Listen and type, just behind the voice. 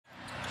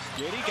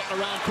Giddy got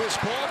around Chris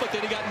Paul, but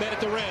then he got met at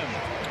the rim.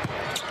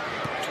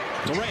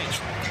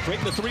 Durant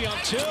breaking the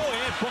 3-on-2,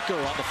 and Booker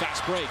on the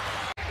fast break.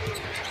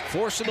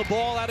 Forcing the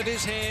ball out of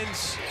his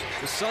hands.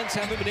 The Suns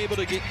haven't been able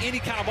to get any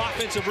kind of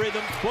offensive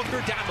rhythm.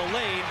 Booker down the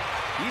lane.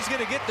 He's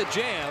going to get the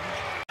jam.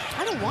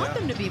 I don't want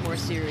them to be more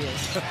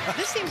serious.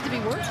 This seems to be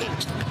working.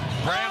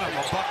 Branham,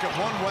 a bucket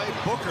one way.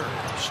 Booker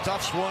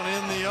stuffs one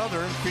in the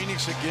other, and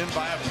Phoenix again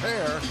by a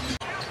pair.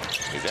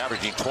 He's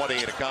averaging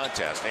 20 in a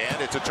contest,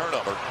 and it's a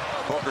turnover.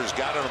 Booker's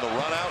got it on the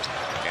run out,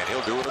 and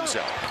he'll do it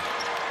himself.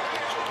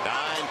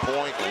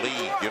 9-point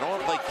lead. You don't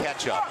want to play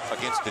catch up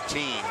against a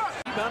team.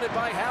 Mounted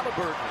by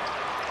Halliburton.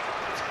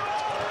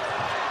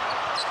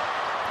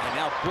 And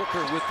now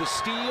Booker with the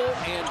steal,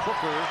 and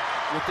Booker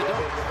with the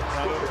dunk.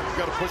 You've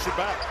got to push it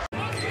back.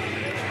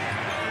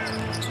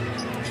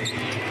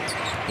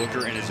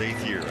 Booker in his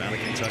 8th year out of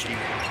Kentucky.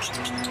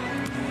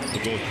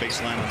 He'll go with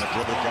baseline on the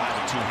dribble drive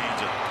and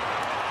two-hands it.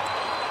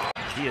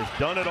 He has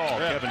done it all,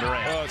 Kevin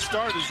Durant.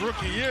 Started his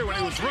rookie year when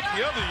he was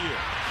rookie of the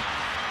year.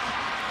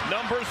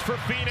 Numbers for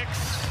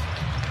Phoenix.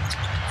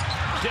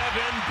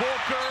 Devin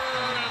Booker,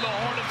 and the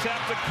Hornets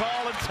have to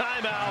call a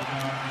timeout.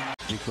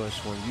 Because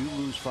when you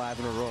lose 5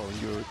 in a row,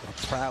 you're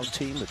a proud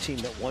team, a team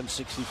that won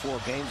 64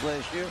 games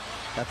last year.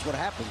 That's what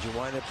happens. You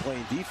wind up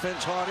playing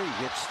defense harder, you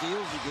get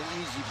steals, you get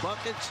easy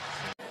buckets.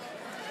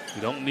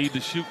 You don't need to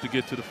shoot to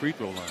get to the free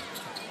throw line.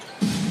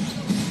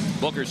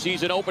 Booker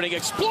sees an opening,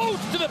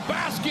 explodes to the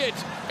basket,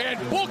 and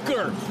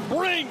Booker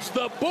brings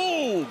the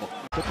boom.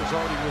 Booker's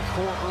already with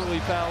 4 early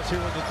fouls here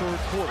in the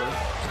 3rd quarter.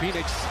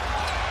 Phoenix,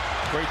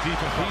 Great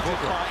defense leads it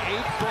by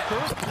 8.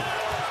 Booker,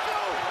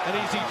 an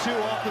easy 2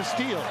 off the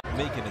steal.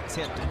 Make an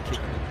attempt at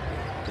kicking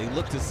it. They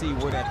look to see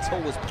where that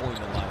toe is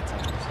pointing a lot of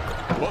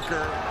times.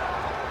 Booker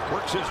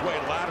works his way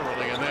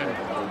laterally and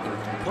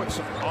then puts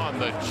on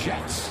the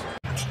Jets.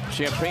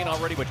 Champagne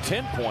already with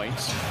 10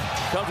 points.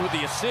 Comes with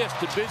the assist.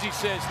 And Busy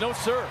says, no,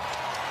 sir.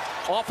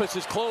 Office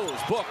is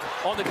closed. Book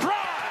on the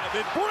drive.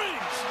 It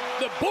brings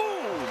the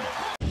boom.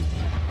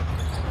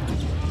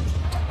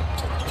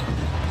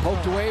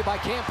 Poked away by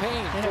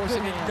Campaign,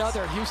 forcing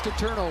another Houston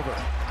turnover.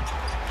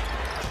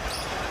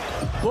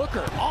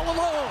 Booker all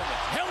alone.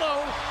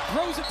 Hello,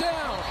 throws it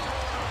down.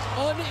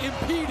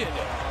 Unimpeded.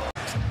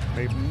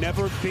 They've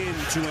never been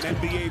to an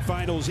NBA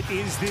Finals.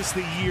 Is this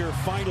the year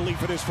finally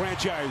for this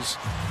franchise?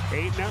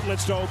 8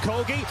 outlets to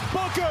Okogie.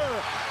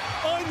 Booker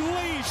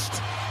unleashed.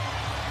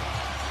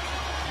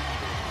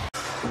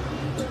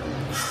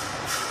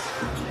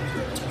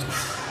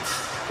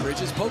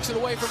 Bridges pokes it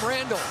away from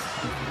Randall.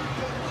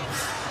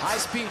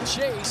 High-speed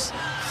chase.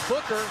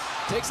 Booker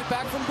takes it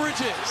back from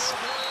Bridges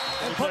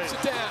and pumps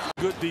it down.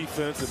 Good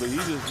defensive, but he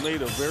just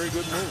made a very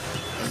good move.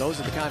 And those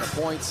are the kind of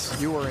points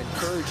you are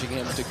encouraging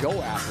him to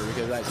go after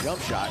because that jump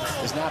shot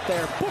is not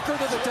there. Booker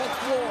to the 10th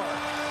floor.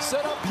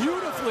 Set up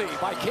beautifully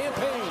by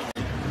Campaign.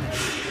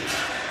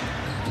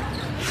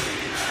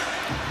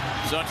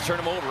 Suns turn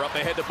him over, up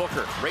ahead to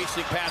Booker.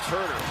 Racing past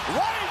Herter.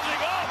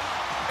 Rising up,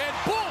 and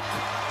Book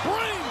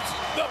brings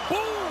the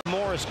boom.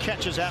 Morris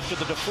catches after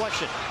the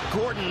deflection.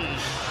 Gordon,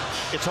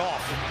 it's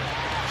off.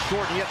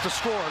 Gordon yet to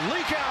score.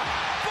 Leak out.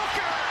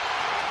 Booker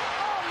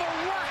on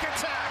the rock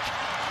attack.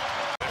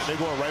 They're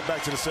going right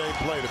back to the same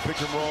play, the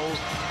pick and roll.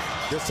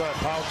 This time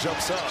Powell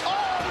jumps up.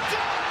 Oh,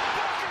 Devin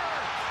Booker!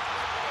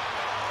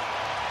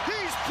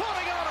 He's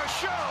putting on a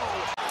show.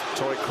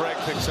 Torrey Craig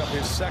picks up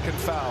his 2nd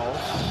foul.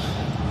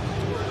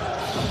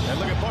 And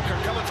look at Booker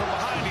coming from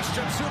behind. He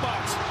strips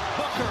Zubac.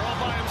 Booker all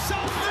by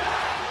himself.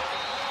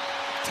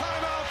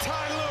 Timeout,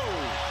 Ty Lue.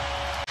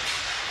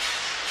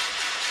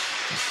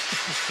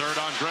 Third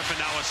on Griffin,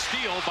 now a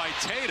steal by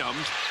Tatum.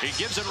 He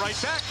gives it right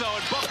back, though,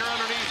 and Booker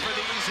underneath for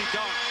the easy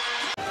dunk.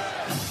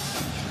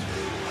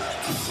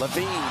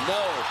 Levine,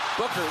 no.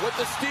 Booker with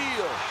the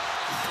steal.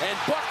 And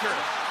Booker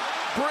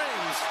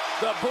brings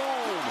the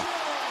boom.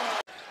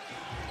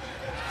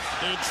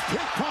 It's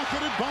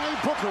pickpocketed by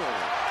Booker.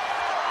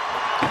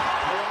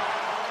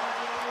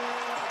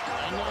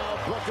 And now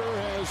Booker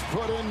has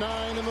put in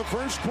 9 in the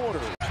 1st quarter.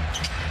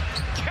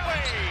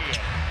 Kelly!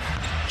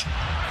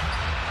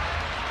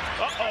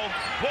 Uh-oh,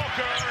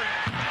 Booker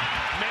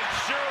makes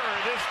sure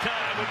this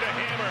time with the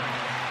hammer.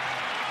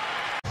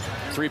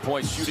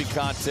 3-point shooting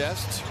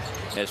contest.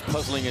 As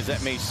puzzling as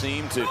that may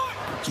seem to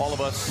all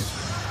of us.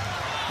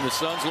 The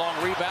Suns long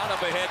rebound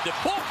up ahead to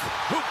Book,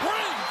 who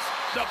brings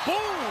the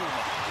boom.